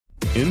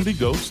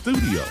Indigo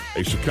Studio,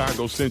 a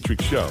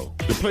Chicago-centric show,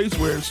 the place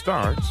where it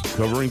starts,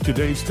 covering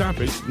today's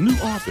topics, new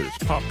authors,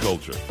 pop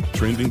culture,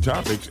 trending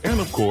topics, and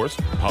of course,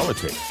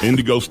 politics.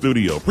 Indigo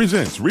Studio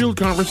presents real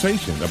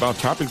conversation about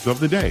topics of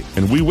the day,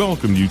 and we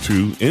welcome you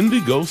to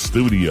Indigo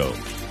Studio.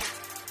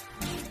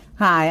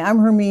 Hi, I'm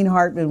Hermine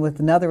Hartman with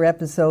another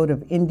episode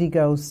of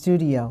Indigo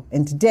Studio,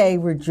 and today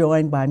we're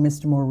joined by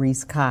Mr.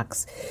 Maurice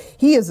Cox.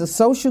 He is a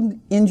social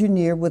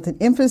engineer with an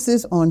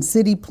emphasis on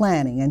city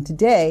planning, and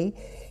today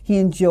he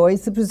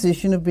enjoys the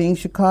position of being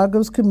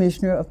Chicago's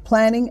Commissioner of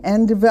Planning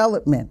and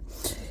Development.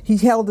 He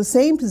held the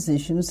same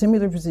position, a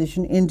similar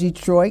position, in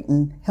Detroit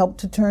and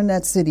helped to turn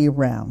that city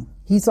around.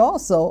 He's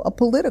also a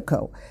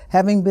politico,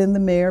 having been the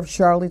mayor of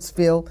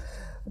Charlottesville,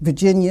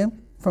 Virginia,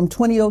 from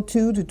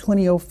 2002 to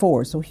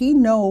 2004. So he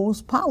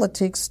knows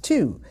politics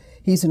too.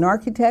 He's an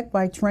architect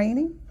by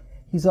training.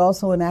 He's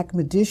also an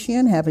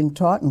academician, having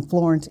taught in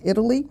Florence,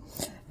 Italy.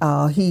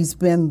 He's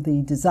been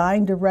the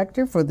design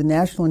director for the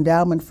National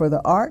Endowment for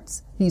the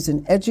Arts. He's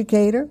an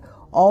educator,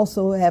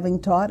 also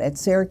having taught at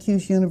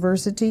Syracuse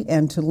University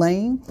and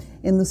Tulane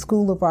in the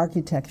School of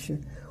Architecture.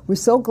 We're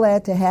so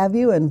glad to have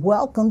you, and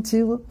welcome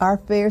to our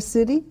fair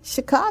city,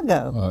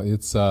 Chicago.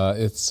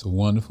 It's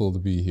wonderful to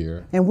be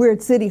here. And we're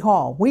at City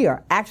Hall. We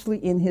are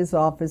actually in his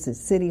office at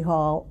City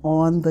Hall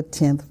on the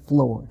 10th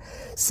floor.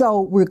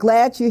 So we're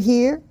glad you're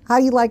here. How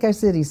do you like our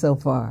city so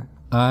far?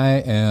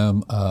 I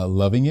am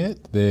loving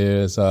it.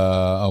 There's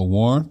a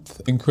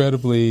warmth,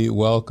 incredibly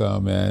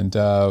welcome, and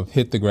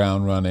hit the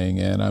ground running,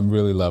 and I'm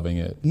really loving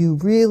it. You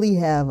really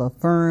have a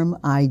firm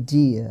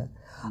idea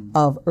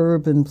of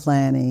urban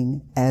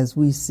planning as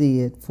we see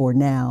it for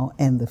now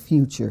and the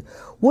future.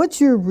 What's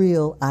your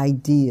real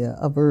idea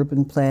of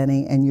urban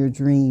planning and your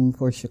dream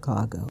for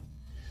Chicago?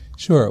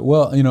 Sure.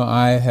 Well,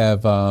 I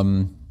have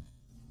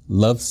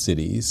loved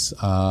cities.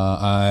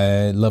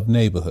 I love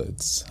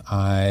neighborhoods.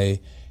 I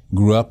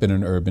grew up in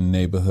an urban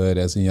neighborhood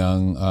as a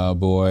young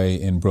boy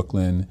in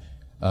Brooklyn,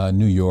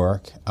 New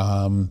York.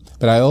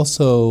 But I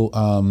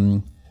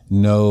also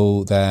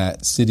know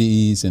that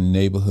cities and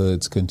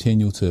neighborhoods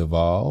continue to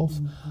evolve,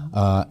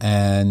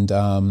 and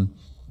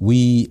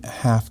we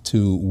have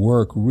to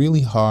work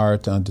really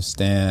hard to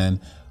understand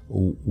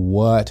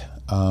what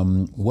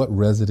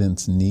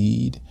residents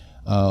need,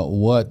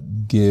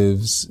 what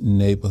gives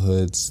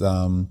neighborhoods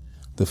the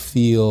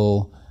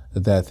feel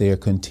that they are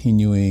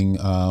continuing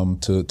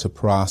to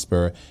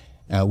prosper.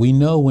 We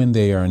know when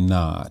they are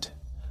not.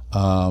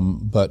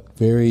 But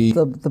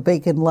the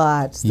vacant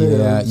lots,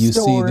 you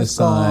see the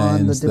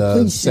signs,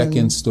 the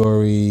second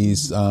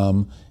stories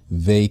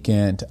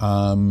vacant,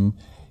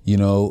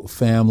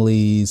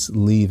 families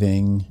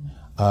leaving,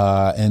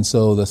 and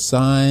so the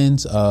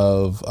signs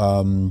of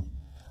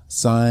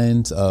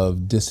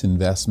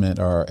disinvestment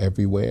are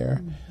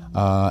everywhere.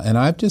 And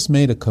I've just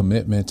made a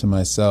commitment to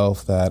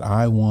myself that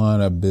I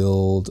want to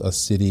build a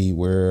city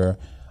where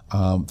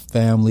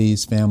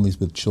families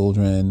with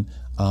children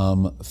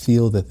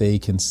feel that they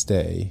can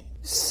stay.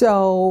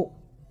 So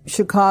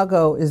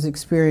Chicago is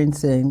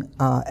experiencing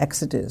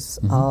exodus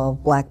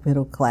of black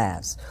middle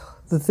class.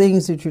 The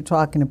things that you're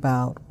talking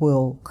about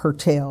will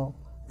curtail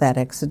that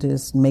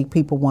exodus and make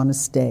people want to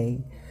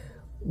stay.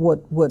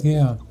 What?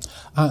 Yeah,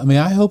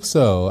 I hope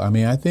so.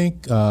 I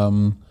think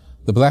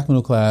the black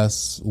middle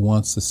class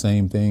wants the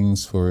same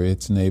things for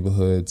its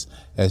neighborhoods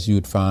as you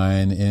would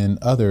find in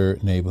other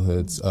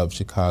neighborhoods of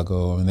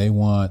Chicago, and they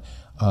want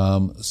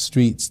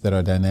streets that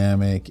are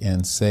dynamic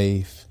and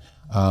safe.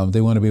 They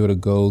want to be able to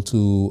go to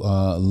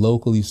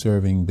locally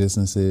serving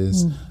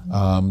businesses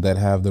that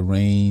have the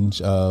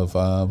range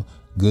of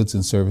goods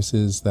and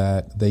services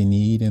that they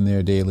need in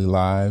their daily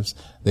lives.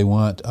 They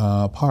want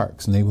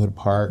parks, neighborhood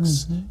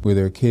parks, where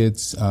their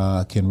kids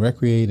can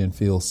recreate and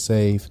feel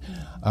safe.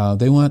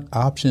 They want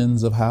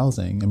options of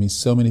housing.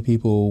 So many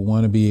people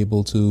want to be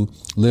able to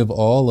live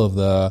all of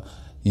the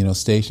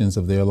stations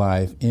of their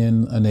life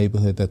in a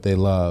neighborhood that they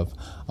love.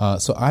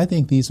 So I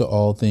think these are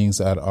all things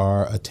that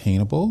are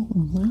attainable.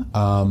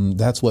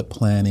 That's what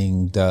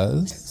planning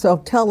does. So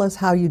tell us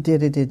how you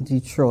did it in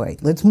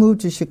Detroit. Let's move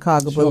to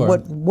Chicago. Sure.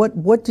 But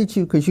what did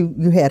you, because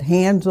you had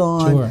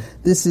hands-on, Sure.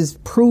 This is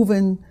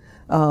proven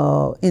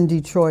in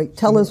Detroit.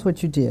 Tell us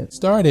what you did.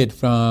 Started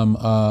from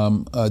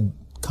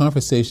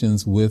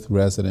conversations with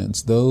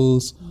residents,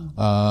 those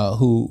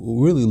who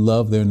really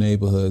love their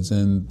neighborhoods,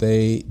 and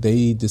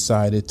they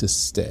decided to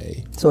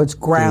stay. So it's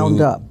ground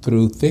up.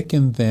 Through thick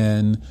and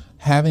thin,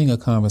 having a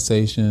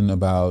conversation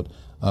about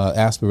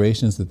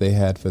aspirations that they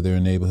had for their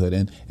neighborhood.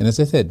 And as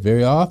I said,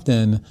 very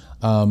often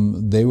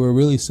they were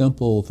really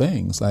simple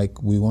things,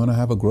 like we want to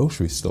have a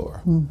grocery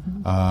store.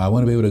 I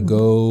want to be able to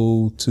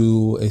go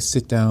to a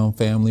sit-down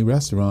family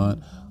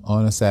restaurant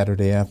on a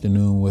Saturday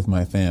afternoon with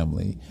my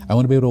family. I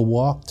want to be able to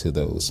walk to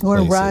those places. I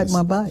want to ride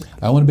my bike.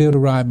 I want to be able to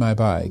ride my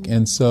bike.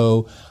 And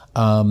so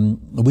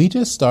we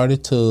just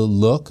started to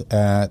look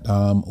at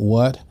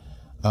what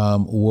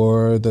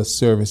were the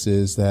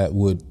services that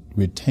would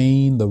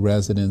retain the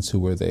residents who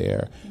were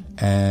there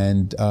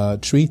and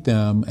treat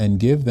them and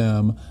give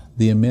them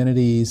the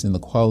amenities and the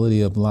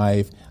quality of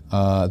life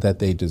that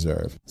they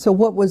deserve. So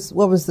what was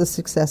the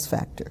success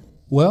factor?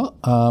 Well,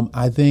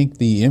 I think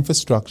the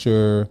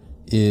infrastructure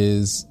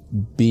is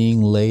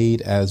being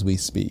laid as we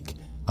speak.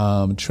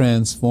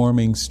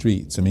 Transforming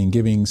streets.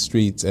 Giving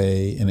streets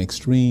an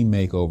extreme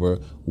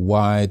makeover,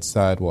 wide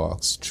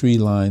sidewalks,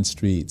 tree-lined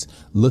streets,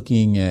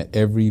 looking at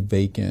every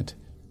vacant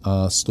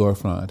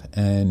storefront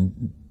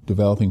and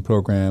developing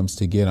programs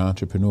to get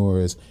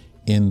entrepreneurs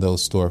in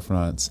those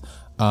storefronts.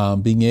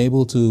 Being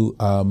able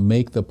to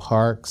make the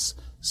parks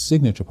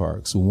signature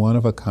parks, one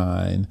of a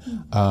kind,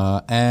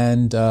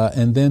 and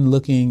then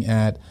looking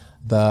at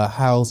the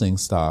housing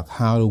stock.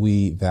 How do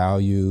we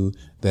value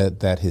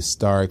that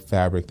historic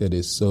fabric that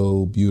is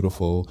so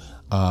beautiful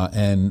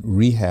and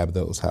rehab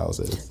those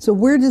houses? So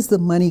where does the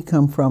money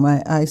come from?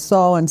 I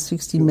saw on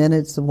 60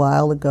 Minutes a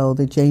while ago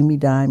that Jamie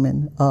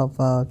Dimon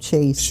of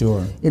Chase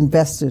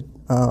invested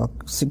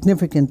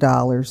significant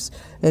dollars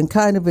and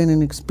kind of in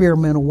an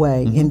experimental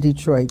way in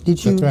Detroit.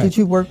 Did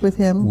you work with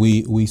him?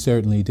 We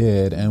certainly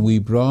did, and we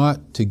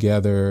brought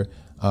together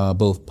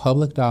both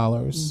public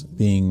dollars,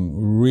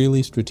 being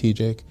really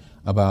strategic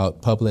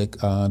about public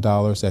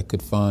dollars that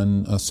could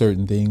fund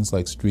certain things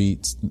like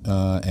streets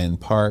and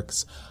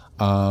parks,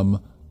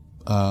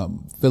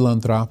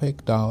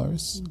 philanthropic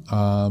dollars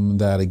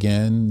that,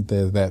 again,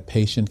 that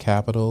patient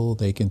capital.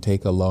 They can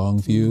take a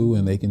long view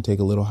and they can take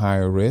a little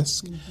higher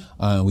risk.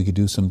 We could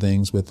do some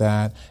things with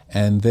that.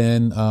 And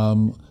then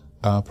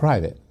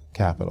private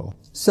capital.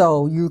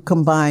 So you're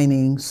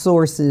combining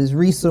sources,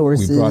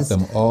 resources. We brought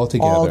them all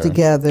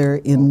together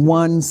in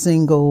one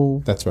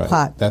single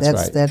pot. That's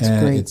right. That's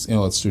and great.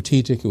 It's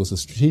strategic. It was a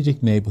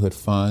strategic neighborhood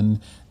fund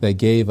that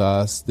gave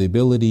us the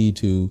ability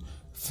to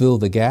fill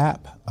the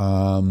gap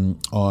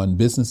on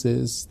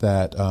businesses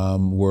that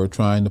were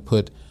trying to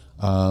put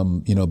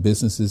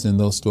businesses in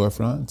those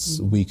storefronts.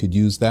 We could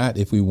use that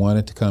if we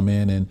wanted to come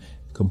in and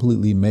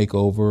completely make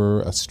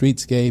over a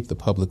streetscape, the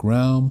public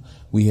realm.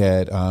 We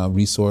had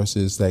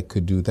resources that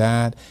could do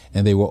that,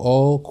 and they were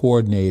all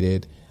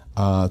coordinated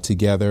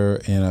together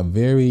in a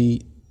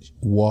very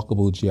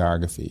walkable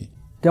geography.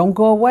 Don't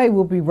go away.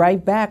 We'll be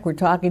right back. We're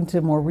talking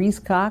to Maurice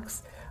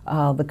Cox,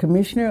 the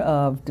Commissioner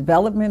of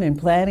Development and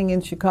Planning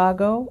in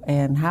Chicago,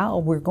 and how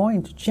we're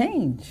going to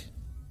change.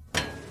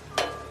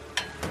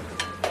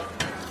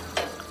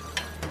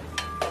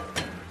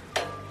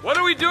 What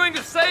are we doing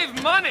to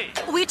save money?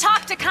 We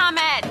talked to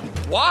ComEd.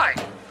 Why?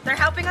 They're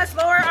helping us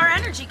lower our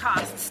energy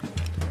costs.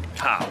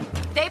 How?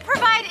 They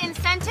provide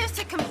incentives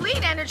to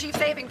complete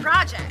energy-saving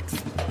projects.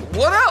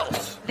 What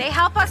else? They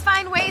help us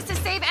find ways to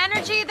save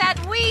energy that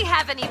we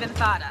haven't even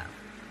thought of.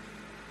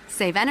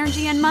 Save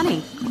energy and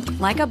money,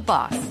 like a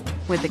boss,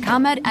 with the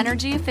ComEd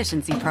Energy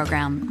Efficiency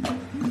Program.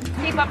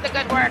 Keep up the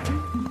good work.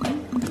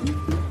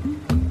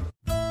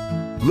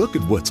 Look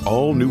at what's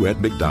all new at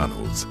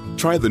McDonald's.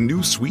 Try the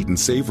new sweet and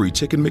savory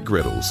Chicken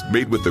McGriddles,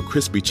 made with the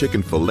crispy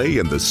chicken filet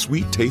and the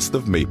sweet taste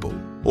of maple.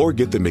 Or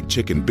get the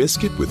McChicken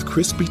biscuit with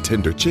crispy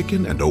tender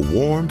chicken and a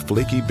warm,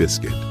 flaky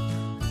biscuit.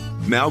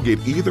 Now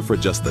get either for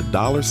just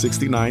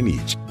 $1.69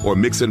 each, or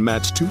mix and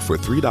match 2 for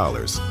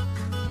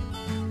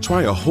 $3.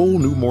 Try a whole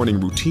new morning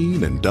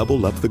routine and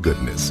double up the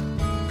goodness.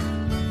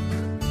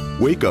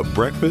 Wake up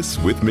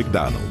breakfast with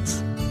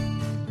McDonald's.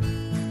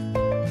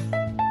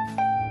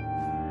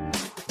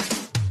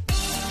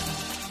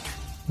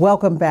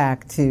 Welcome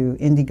back to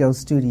Indigo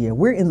Studio.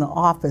 We're in the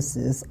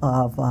offices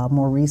of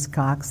Maurice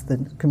Cox, the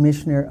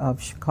Commissioner of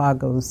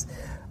Chicago's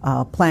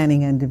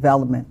Planning and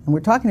Development. And we're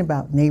talking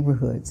about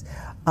neighborhoods.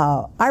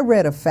 I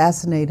read a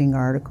fascinating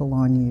article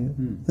on you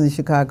in the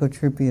Chicago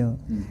Tribune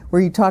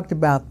where you talked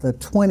about the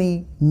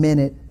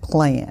 20-minute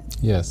plan.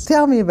 Yes.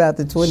 Tell me about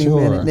the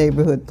 20-minute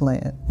neighborhood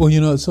plan. Well,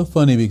 it's so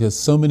funny because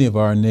so many of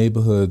our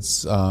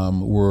neighborhoods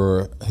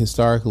were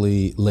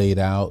historically laid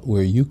out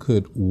where you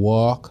could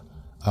walk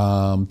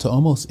to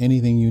almost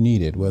anything you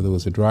needed, whether it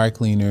was a dry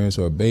cleaners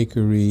or a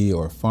bakery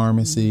or a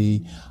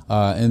pharmacy.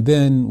 And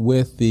then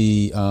with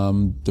the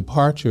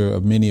departure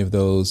of many of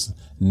those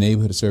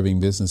neighborhood-serving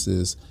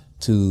businesses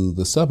to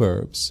the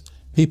suburbs,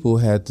 people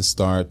had to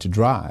start to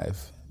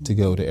drive to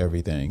go to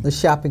everything. The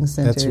shopping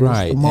centers, That's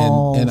right. the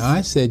malls. And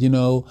I said,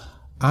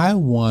 I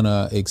want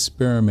to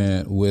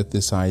experiment with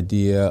this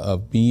idea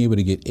of being able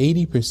to get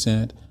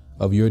 80%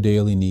 of your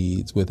daily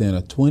needs within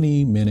a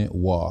 20-minute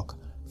walk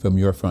from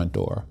your front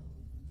door.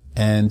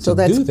 And so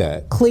to do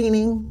that,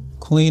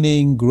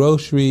 cleaning,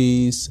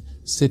 groceries,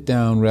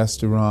 sit-down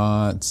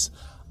restaurants,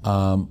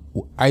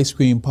 ice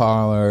cream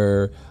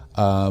parlor,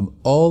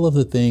 all of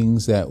the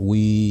things that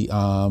we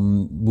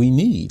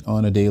need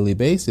on a daily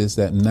basis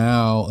that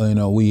now,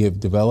 we have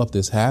developed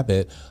this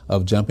habit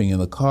of jumping in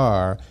the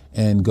car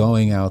and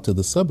going out to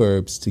the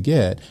suburbs to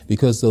get,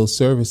 because those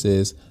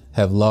services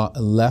have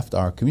left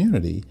our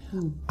community.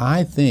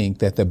 I think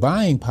that the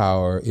buying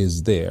power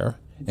is there.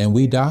 And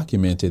we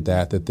documented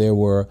that there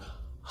were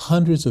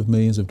hundreds of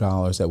millions of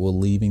dollars that were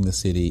leaving the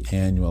city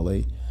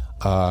annually.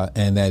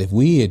 And that if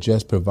we had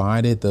just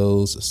provided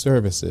those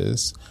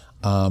services,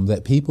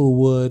 that people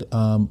would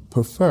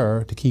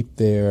prefer to keep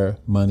their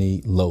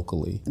money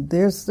locally.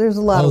 There's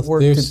a lot of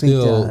work to be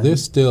done.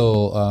 There's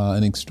still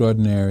an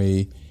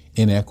extraordinary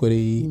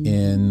inequity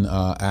in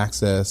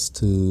access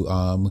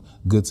to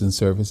goods and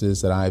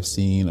services that I've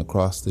seen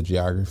across the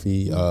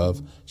geography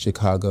of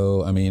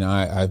Chicago. I mean,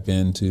 I've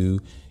been to,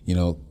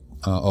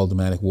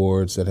 aldermanic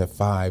wards that have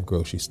 5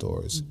 grocery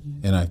stores,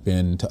 and I've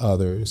been to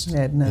others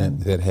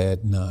that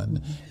had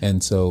none.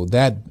 And so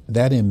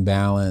that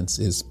imbalance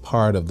is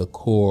part of the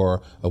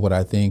core of what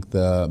I think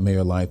the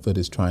Mayor Lightfoot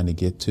is trying to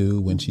get to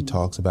when she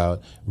talks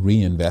about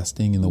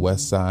reinvesting in the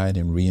West Side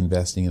and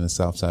reinvesting in the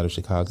South Side of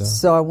Chicago.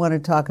 So I want to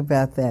talk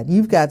about that.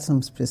 You've got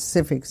some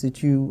specifics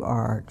that you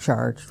are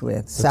charged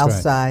with, South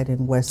Side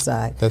and West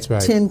Side. That's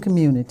right. 10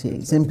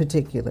 communities in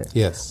particular.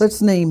 Yes.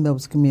 Let's name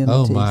those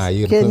communities. Oh my,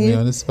 you're going to put me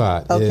on the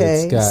spot. Okay.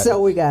 So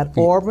we got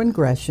Auburn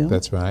Gresham.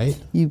 That's right.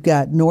 You've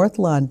got North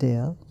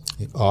Lawndale.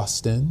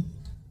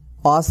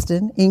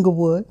 Austin,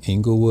 Inglewood.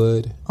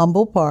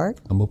 Humboldt Park.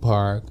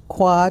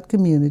 Quad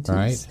Communities.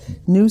 Right.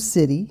 New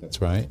City. That's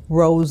right.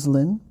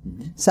 Roseland,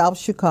 South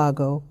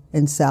Chicago,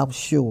 and South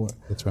Shore.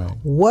 That's right.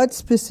 What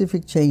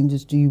specific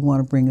changes do you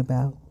want to bring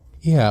about?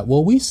 Yeah,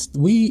 well, we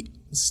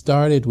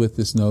started with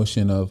this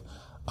notion of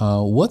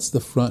what's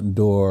the front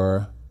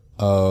door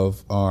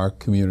of our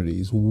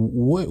communities.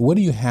 What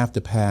do you have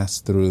to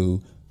pass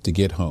through to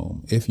get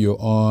home? If you're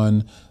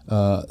on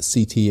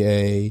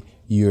CTA,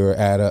 you're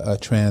at a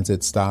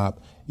transit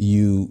stop,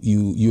 you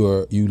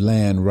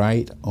land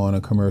right on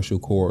a commercial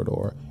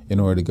corridor in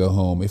order to go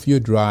home. If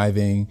you're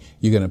driving,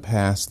 you're going to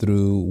pass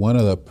through one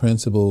of the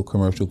principal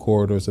commercial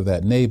corridors of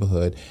that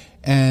neighborhood.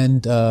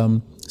 And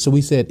so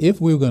we said, if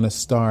we're going to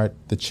start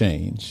the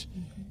change,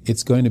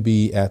 it's going to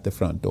be at the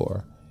front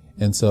door.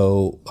 And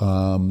so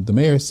the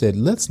mayor said,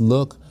 let's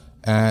look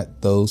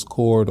at those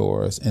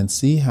corridors and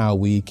see how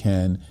we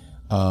can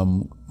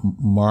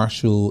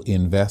marshal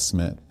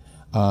investment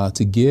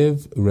to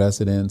give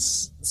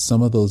residents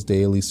some of those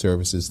daily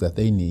services that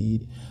they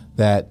need,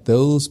 that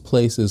those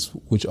places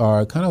which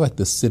are kind of like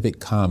the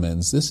civic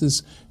commons, this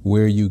is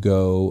where you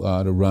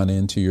go to run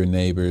into your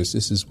neighbors.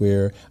 This is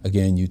where,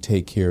 again, you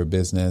take care of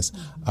business.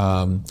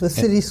 The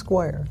city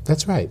square.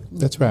 That's right.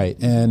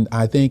 And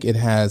I think it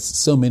has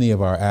so many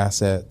of our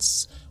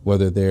assets,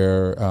 whether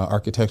they're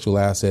architectural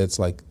assets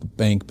like the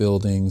bank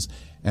buildings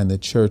and the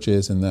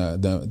churches and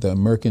the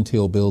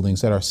mercantile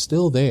buildings that are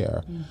still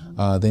there.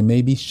 They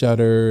may be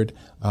shuttered,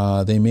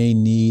 they may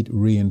need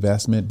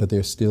reinvestment, but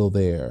they're still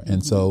there.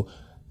 And so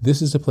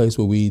this is a place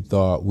where we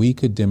thought we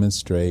could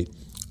demonstrate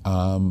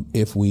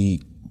if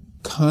we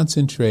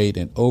concentrate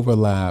and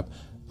overlap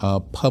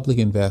public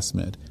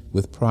investment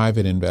with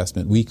private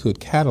investment, we could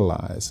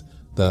catalyze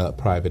the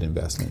private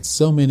investment.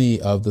 So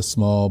many of the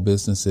small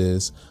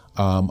businesses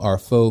are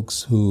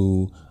folks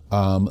who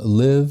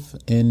live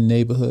in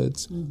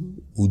neighborhoods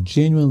who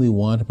genuinely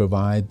want to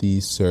provide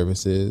these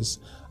services.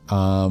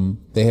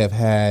 They have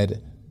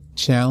had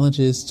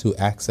challenges to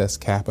access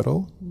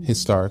capital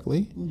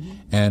historically,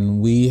 and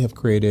we have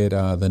created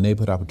the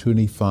Neighborhood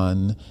Opportunity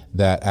Fund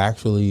that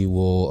actually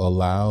will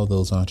allow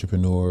those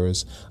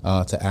entrepreneurs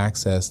to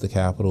access the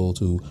capital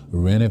to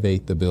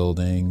renovate the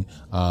building,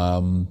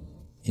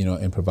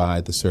 and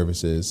provide the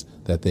services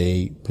that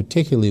they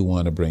particularly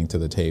want to bring to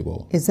the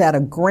table. Is that a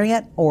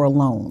grant or a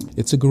loan?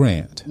 It's a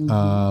grant.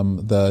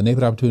 The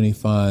Neighborhood Opportunity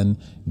Fund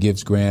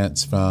gives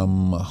grants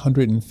from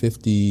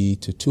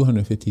 $150,000 to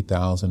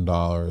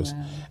 $250,000.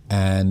 Wow.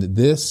 And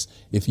this,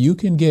 if you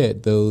can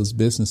get those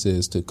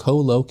businesses to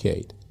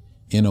co-locate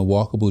in a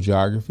walkable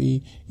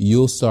geography,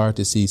 you'll start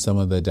to see some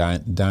of the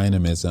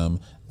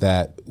dynamism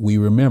that we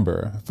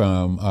remember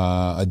from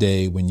a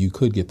day when you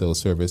could get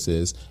those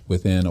services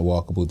within a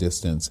walkable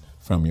distance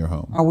from your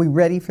home. Are we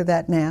ready for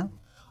that now?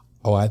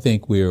 Oh, I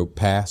think we're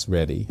past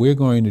ready. We're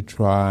going to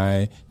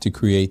try to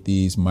create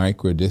these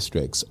micro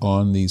districts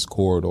on these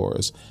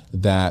corridors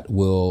that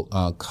will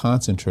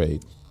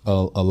concentrate a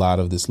lot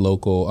of this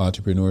local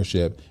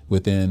entrepreneurship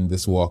within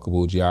this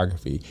walkable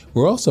geography.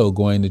 We're also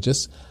going to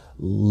just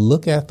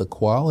look at the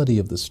quality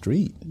of the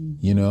street.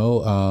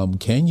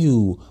 Can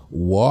you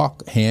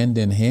walk hand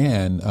in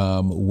hand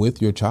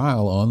with your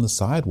child on the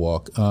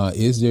sidewalk?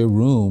 Is there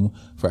room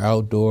for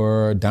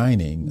outdoor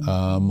dining?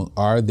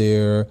 Are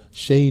there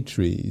shade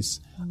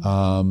trees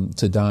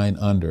to dine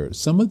under?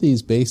 Some of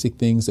these basic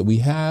things that we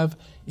have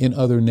in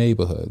other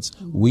neighborhoods,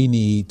 we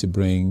need to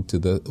bring to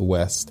the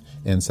West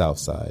and South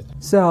Side.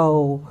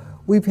 So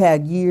we've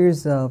had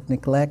years of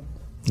neglect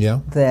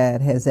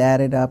that has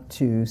added up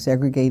to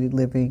segregated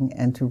living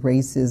and to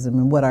racism.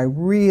 And what I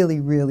really,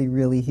 really,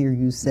 really hear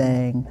you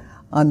saying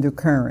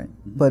undercurrent,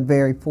 but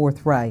very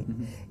forthright,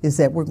 is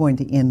that we're going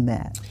to end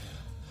that.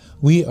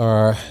 We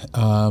are,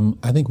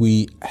 I think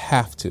we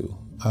have to.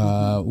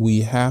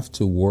 We have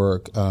to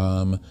work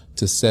to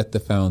set the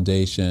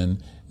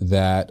foundation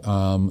that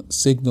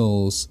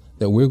signals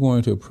that we're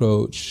going to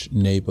approach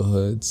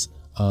neighborhoods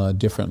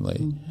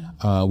differently.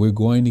 We're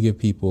going to give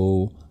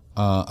people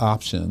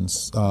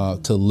options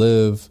to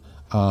live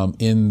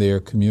in their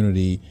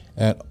community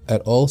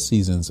at all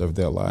seasons of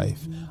their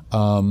life.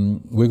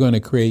 We're going to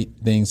create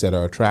things that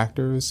are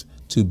attractors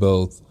to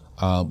both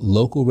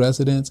local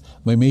residents,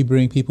 but may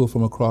bring people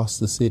from across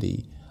the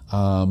city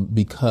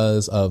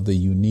because of the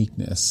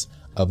uniqueness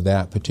of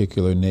that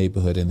particular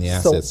neighborhood and the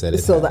assets that it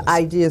has. So the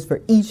idea is for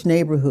each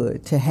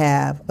neighborhood to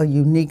have a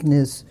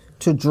uniqueness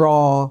to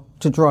draw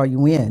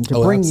you in,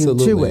 to bring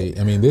absolutely. You to it.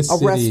 I mean, this a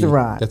city,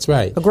 restaurant, that's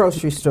right, a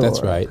grocery store,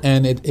 that's right,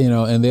 and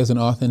and there's an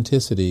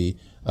authenticity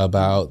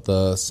about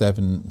the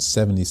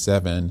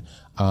 777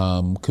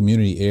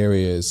 community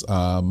areas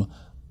of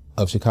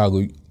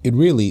Chicago.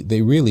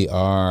 They really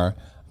are.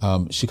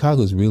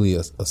 Chicago is really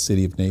a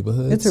city of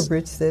neighborhoods. It's a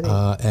rich city,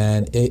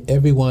 and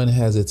everyone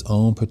has its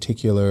own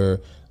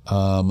particular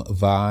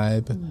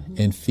vibe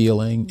and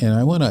feeling, and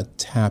I want to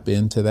tap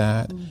into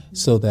that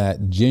so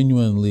that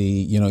genuinely,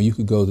 you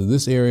could go to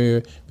this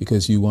area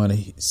because you want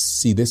to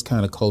see this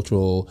kind of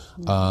cultural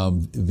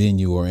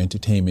venue or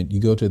entertainment.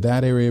 You go to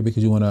that area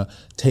because you want to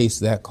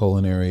taste that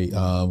culinary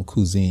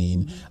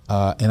cuisine,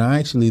 and I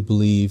actually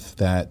believe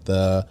that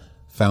the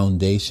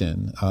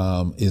foundation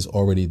is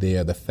already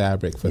there. The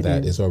fabric for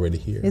that is already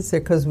here. It's there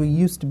because we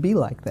used to be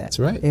like that. That's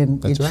right.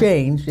 And That's it right.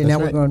 changed. And That's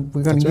now right.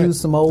 we're going to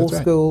use some old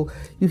That's school.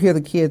 right. You hear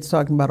the kids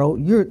talking about,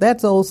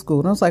 that's old school.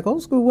 And I was like,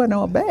 old school wasn't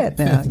all bad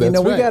now. That's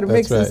we right. got to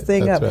mix That's this right.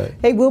 thing That's up. right.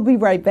 Hey, we'll be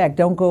right back.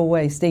 Don't go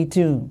away. Stay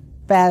tuned.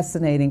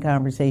 Fascinating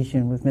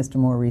conversation with Mr.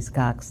 Maurice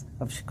Cox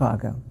of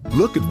Chicago.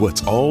 Look at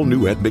what's all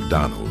new at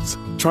McDonald's.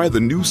 Try the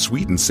new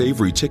sweet and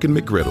savory chicken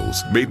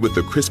McGriddles made with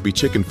the crispy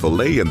chicken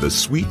filet and the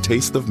sweet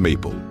taste of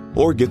maple.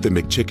 Or get the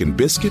McChicken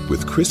biscuit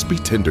with crispy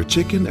tender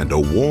chicken and a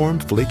warm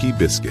flaky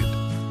biscuit.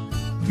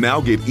 Now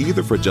get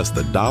either for just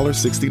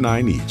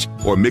 $1.69 each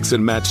or mix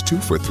and match 2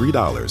 for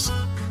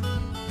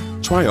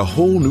 $3. Try a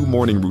whole new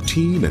morning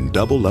routine and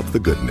double up the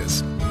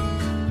goodness.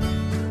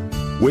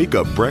 Wake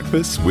up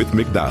breakfast with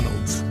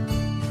McDonald's.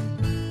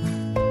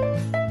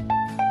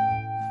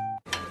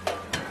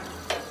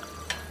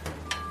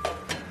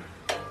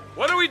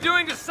 What are we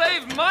doing to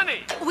save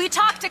money? We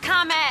talked to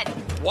ComEd.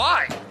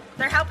 Why?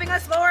 They're helping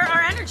us lower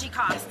our energy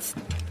costs.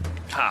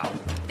 How?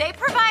 They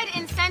provide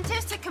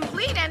incentives to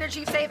complete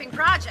energy-saving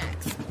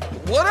projects.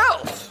 What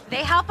else?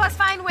 They help us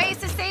find ways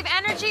to save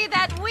energy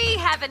that we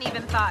haven't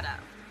even thought of.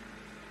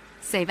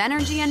 Save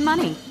energy and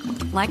money,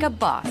 like a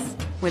boss,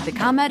 with the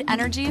ComEd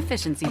Energy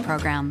Efficiency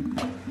Program.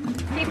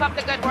 Keep up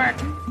the good work.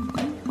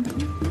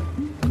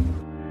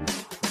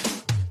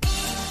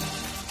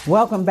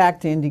 Welcome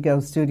back to Indigo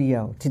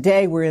Studio.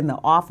 Today we're in the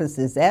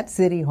offices at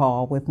City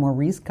Hall with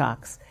Maurice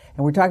Cox,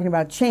 and we're talking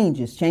about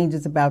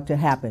changes about to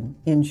happen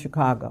in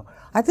Chicago.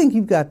 I think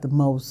you've got the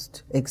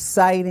most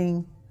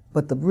exciting,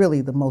 but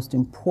really the most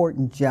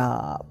important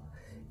job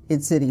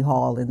at City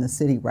Hall in the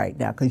city right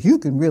now, because you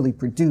can really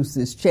produce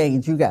this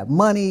change. You got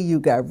money, you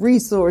got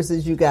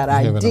resources, you got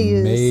ideas. You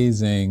have an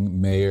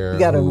amazing mayor. You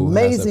got an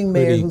amazing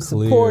mayor who's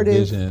supportive.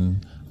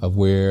 Vision of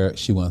where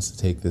she wants to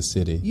take this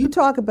city. You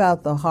talk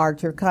about the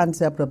heart, your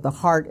concept of the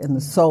heart and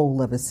the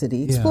soul of a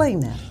city.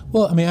 Explain that.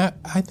 Well, I mean,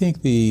 I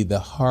think the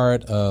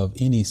heart of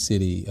any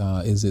city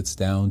is its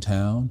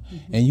downtown,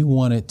 and you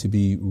want it to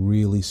be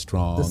really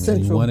strong,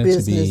 and you want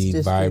it to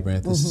be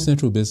vibrant. This is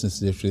central business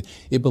district.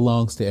 It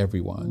belongs to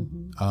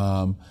everyone.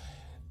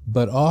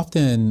 But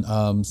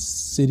often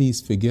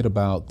cities forget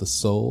about the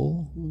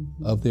soul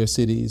of their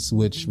cities,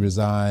 which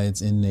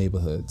resides in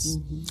neighborhoods.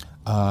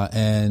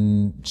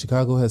 And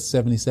Chicago has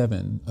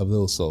 77 of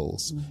those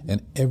souls,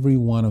 and every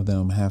one of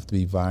them have to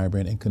be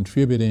vibrant and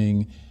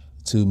contributing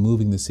to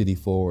moving the city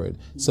forward.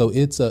 So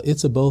it's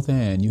a both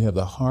and. You have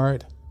the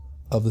heart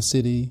of the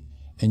city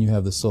and you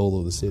have the soul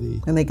of the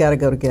city. And they got to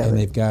go together. And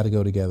they've got to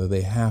go together.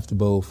 They have to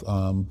both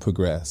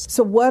progress.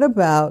 So what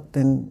about,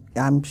 and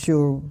I'm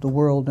sure the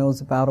world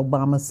knows about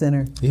Obama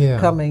Center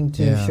coming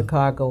to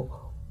Chicago.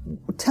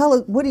 Tell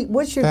us,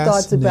 what's your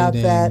thoughts about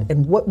that,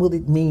 and what will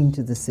it mean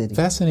to the city?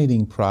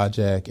 Fascinating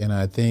project, and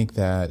I think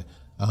that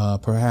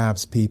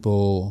perhaps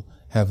people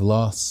have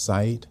lost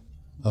sight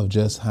of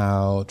just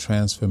how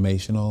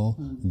transformational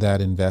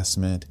that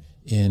investment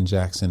in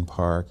Jackson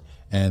Park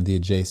and the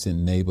adjacent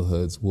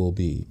neighborhoods will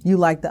be. You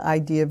like the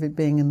idea of it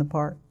being in the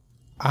park?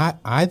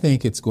 I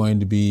think it's going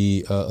to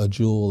be a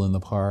jewel in the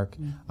park.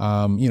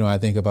 I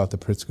think about the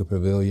Pritzker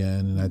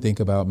Pavilion, and I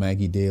think about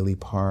Maggie Daley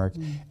Park,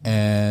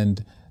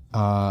 and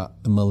the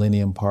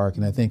Millennium Park,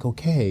 and I think,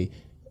 okay,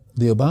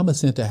 the Obama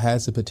Center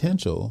has the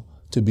potential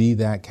to be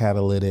that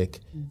catalytic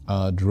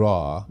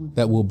draw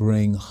that will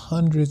bring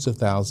hundreds of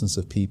thousands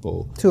of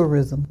people.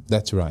 Tourism.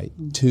 That's right.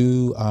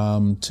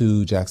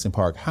 To Jackson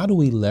Park. How do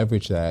we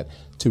leverage that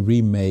to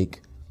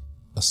remake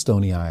a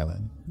Stony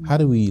Island? How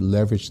do we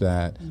leverage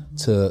that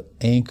to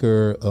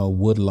anchor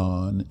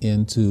Woodlawn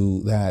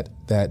into that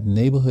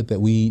neighborhood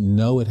that we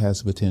know it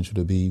has the potential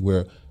to be,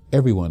 where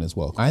everyone is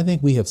welcome? I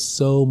think we have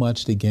so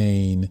much to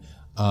gain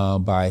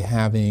by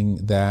having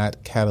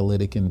that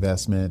catalytic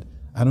investment.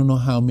 I don't know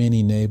how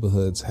many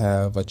neighborhoods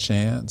have a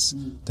chance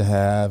to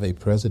have a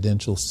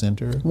presidential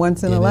center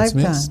once in a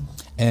lifetime.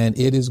 And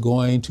it is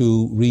going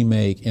to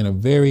remake in a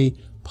very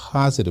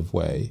positive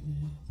way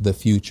the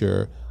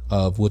future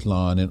of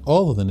Woodlawn and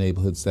all of the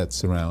neighborhoods that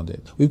surround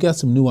it. We've got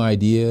some new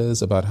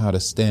ideas about how to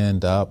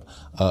stand up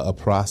a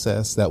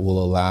process that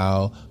will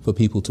allow for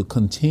people to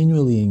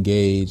continually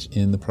engage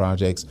in the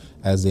projects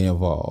as they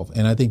evolve.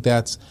 And I think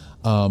that's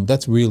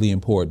really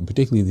important,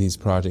 particularly these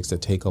projects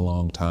that take a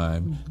long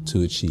time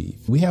to achieve.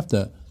 We have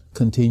to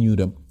continue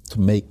to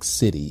make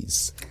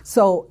cities.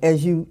 So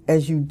as you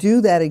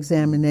do that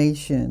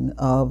examination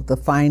of the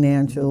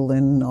financial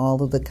and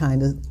all of the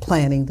kind of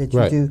planning that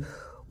you do,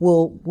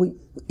 will we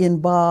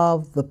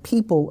involve the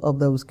people of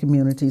those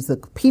communities, the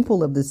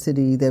people of the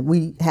city that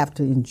we have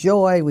to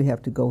enjoy, we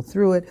have to go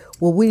through it?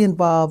 Will we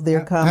involve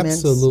their comments?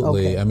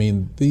 Absolutely. Okay. I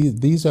mean,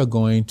 these are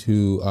going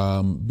to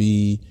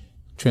be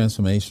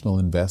transformational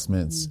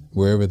investments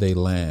wherever they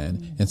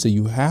land. And so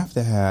you have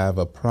to have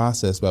a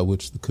process by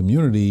which the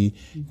community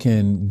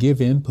can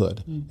give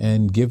input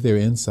and give their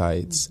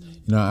insights.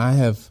 You know,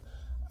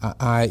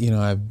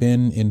 I've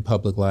been in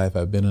public life,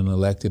 I've been an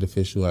elected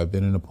official, I've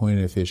been an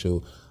appointed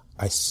official.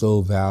 I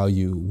so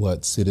value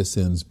what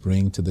citizens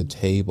bring to the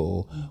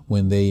table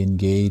when they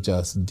engage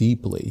us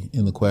deeply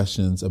in the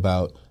questions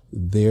about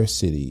their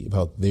city,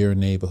 about their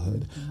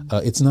neighborhood.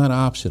 It's not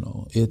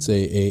optional. It's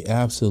a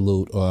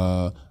absolute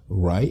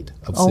right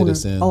of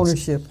citizens.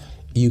 Ownership.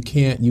 You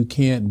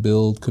can't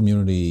build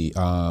community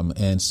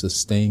and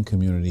sustain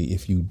community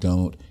if you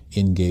don't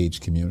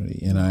engage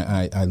community. And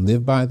I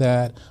live by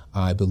that.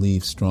 I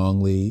believe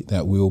strongly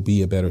that we'll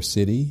be a better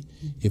city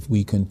if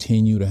we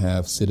continue to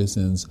have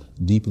citizens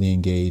deeply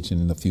engaged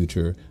in the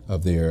future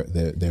of their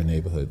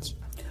neighborhoods.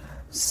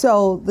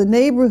 So the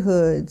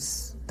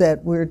neighborhoods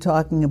that we're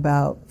talking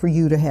about for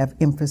you to have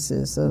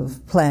emphasis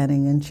of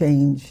planning and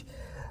change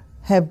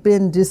have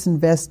been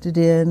disinvested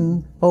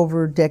in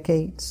over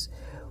decades.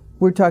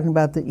 We're talking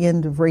about the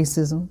end of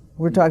racism.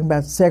 We're talking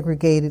about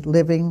segregated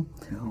living.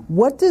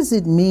 What does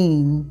it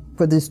mean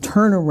for this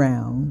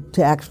turnaround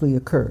to actually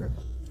occur?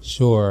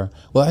 Sure.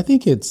 Well, I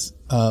think it's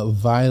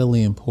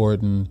vitally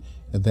important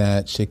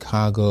that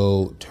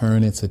Chicago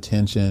turn its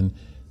attention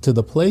to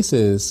the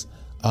places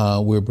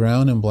where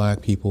brown and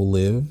black people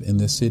live in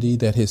the city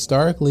that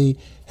historically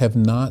have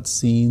not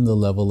seen the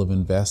level of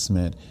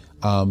investment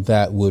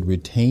that would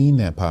retain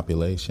that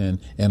population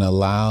and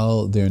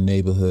allow their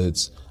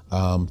neighborhoods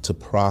to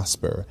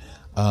prosper.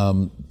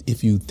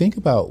 If you think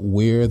about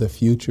where the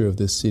future of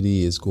this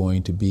city is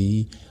going to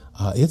be,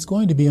 it's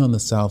going to be on the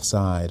south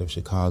side of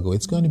Chicago.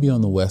 It's going to be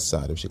on the west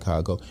side of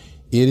Chicago.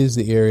 It is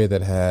the area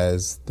that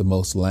has the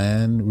most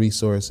land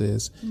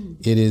resources.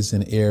 It is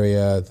an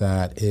area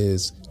that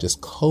is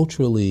just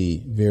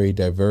culturally very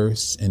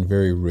diverse and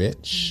very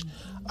rich.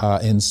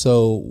 And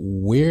so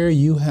where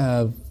you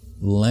have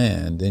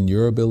land and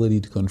your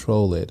ability to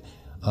control it,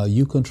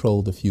 you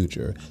control the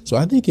future. So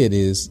I think it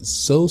is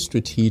so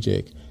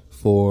strategic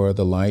for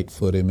the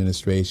Lightfoot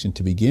administration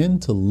to begin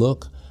to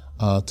look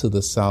to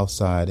the south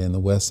side and the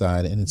west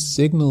side and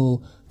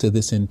signal to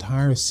this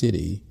entire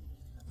city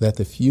that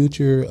the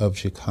future of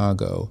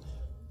Chicago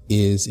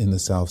is in the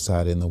south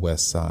side and the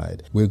west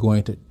side. We're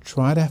going to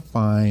try to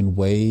find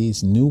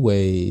ways, new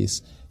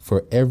ways,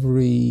 for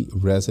every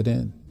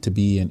resident to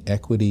be an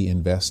equity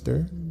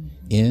investor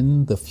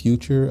in the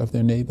future of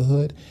their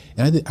neighborhood.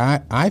 And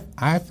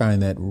I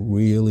find that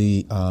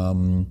really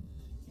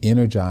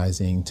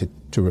energizing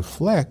to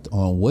reflect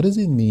on what does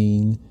it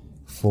mean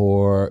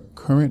for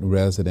current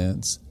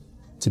residents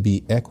to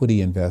be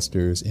equity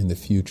investors in the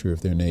future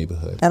of their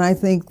neighborhood. And I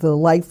think the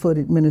Lightfoot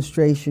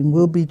administration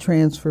will be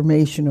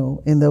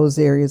transformational in those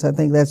areas. I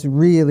think that's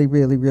really,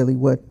 really, really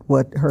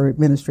what her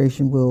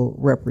administration will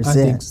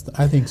represent.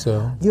 I think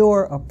so.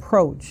 Your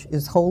approach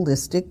is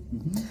holistic,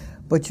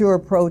 but your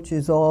approach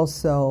is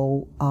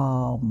also,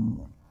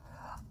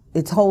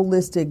 it's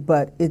holistic,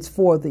 but it's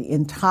for the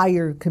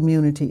entire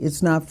community.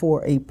 It's not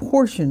for a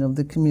portion of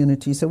the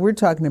community. So we're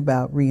talking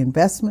about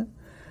reinvestment.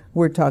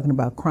 We're talking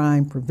about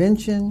crime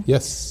prevention.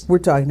 Yes. We're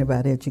talking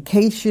about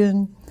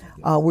education.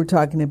 We're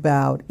talking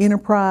about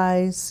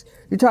enterprise.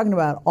 You're talking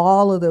about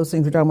all of those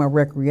things. We're talking about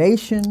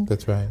recreation.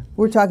 That's right.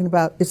 We're talking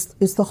about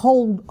it's a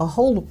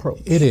whole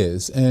approach. It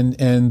is,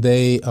 and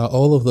they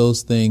all of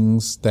those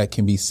things that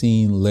can be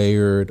seen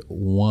layered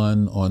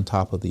one on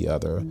top of the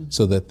other,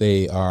 so that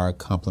they are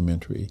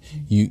complementary.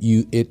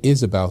 It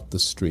is about the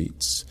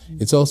streets.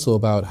 It's also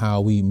about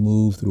how we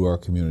move through our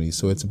community.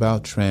 So it's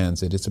about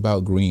transit. It's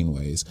about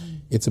greenways.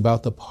 It's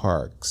about the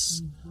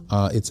parks.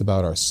 It's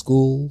about our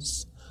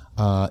schools.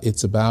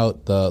 It's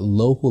about the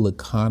local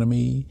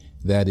economy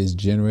that is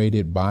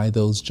generated by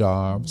those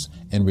jobs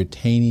and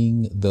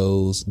retaining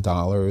those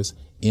dollars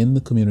in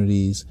the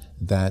communities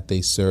that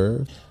they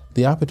serve.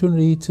 The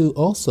opportunity to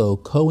also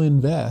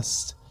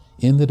co-invest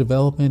in the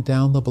development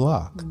down the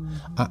block.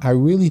 I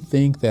really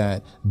think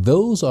that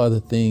those are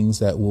the things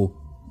that will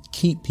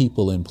keep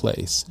people in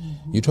place.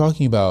 You're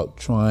talking about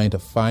trying to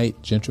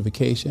fight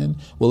gentrification.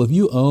 Well, if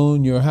you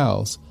own your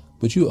house,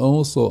 but you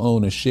also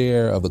own a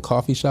share of the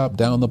coffee shop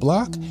down the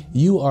block,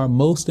 you are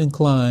most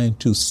inclined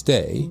to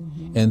stay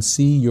and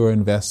see your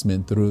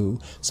investment through.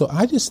 So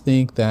I just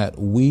think that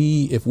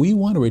if we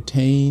want to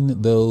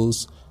retain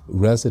those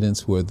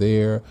residents who are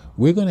there,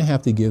 we're going to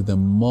have to give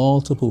them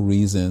multiple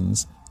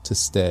reasons to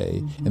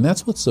stay. And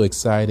that's what's so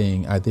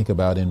exciting, I think,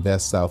 about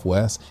Invest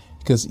Southwest,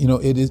 because,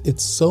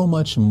 it's so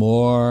much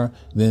more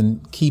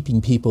than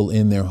keeping people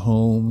in their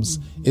homes.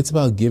 It's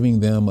about giving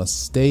them a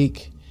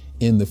stake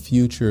in the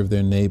future of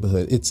their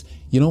neighborhood.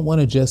 You don't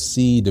want to just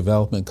see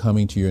development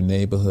coming to your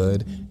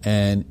neighborhood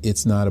and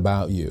it's not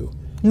about you.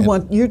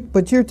 But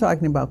you're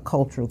talking about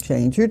cultural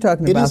change. You're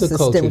talking about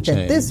systemic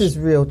change. This is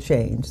real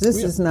change.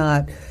 This is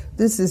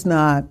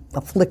not a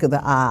flick of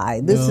the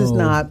eye. This is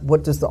not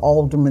what does the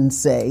alderman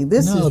say.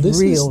 This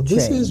is real change.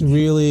 This is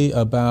really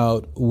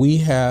about, we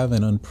have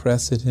an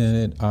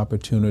unprecedented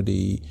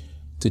opportunity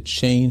to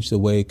change the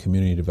way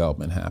community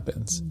development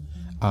happens.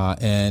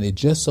 And it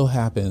just so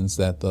happens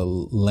that the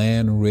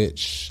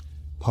land-rich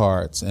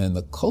parts and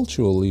the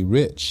culturally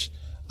rich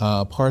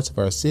parts of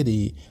our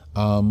city,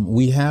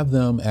 we have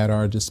them at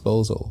our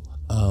disposal.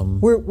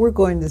 We're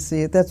going to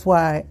see it. That's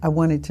why I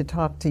wanted to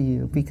talk to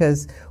you,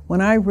 because when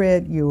I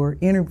read your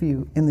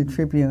interview in the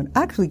Tribune,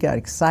 I actually got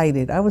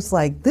excited. I was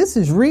like, this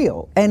is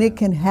real, and it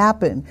can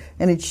happen,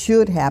 and it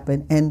should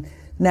happen, and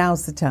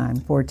now's the time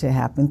for it to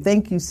happen.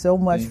 Thank you so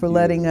much for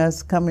letting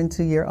us come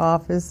into your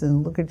office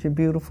and look at your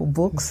beautiful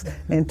books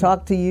and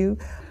talk to you.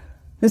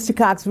 Mr.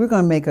 Cox, we're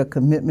going to make a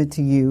commitment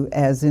to you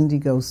as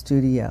Indigo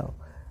Studio.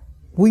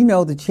 We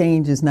know the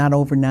change is not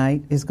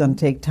overnight. It's going to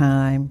take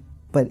time,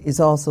 but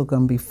it's also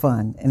going to be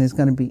fun, and it's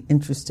going to be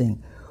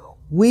interesting.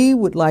 We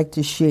would like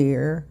to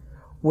share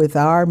with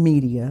our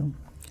media,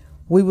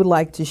 we would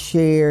like to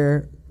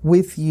share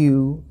with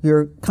you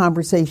your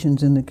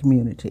conversations in the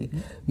community,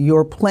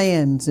 your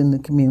plans in the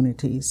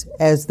communities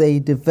as they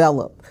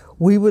develop.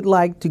 We would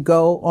like to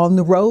go on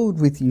the road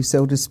with you,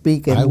 so to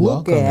speak, and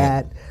look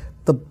at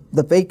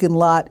the vacant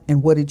lot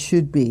and what it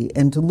should be,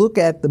 and to look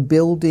at the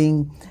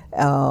building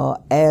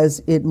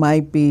as it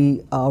might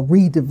be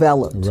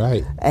redeveloped,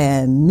 right,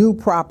 and new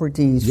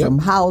properties, from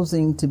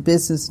housing to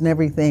business and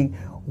everything.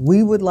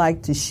 We would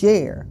like to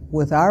share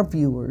with our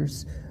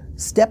viewers,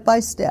 step by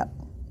step,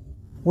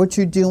 what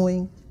you're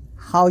doing,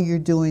 how you're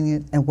doing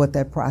it, and what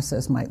that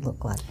process might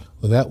look like.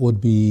 Well, that would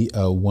be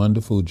a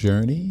wonderful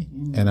journey,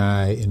 and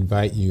I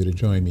invite you to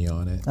join me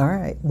on it. All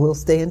right. We'll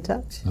stay in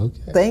touch.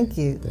 Okay. Thank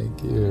you.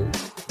 Thank you.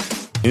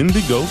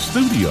 Indigo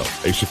Studio,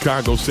 a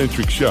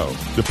Chicago-centric show,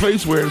 the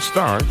place where it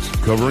starts,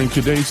 covering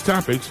today's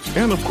topics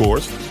and, of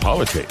course,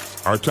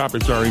 politics. Our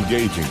topics are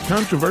engaging,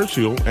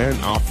 controversial, and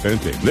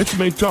authentic. Let's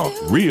make talk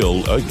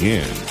real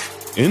again.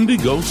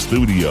 Indigo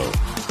Studio.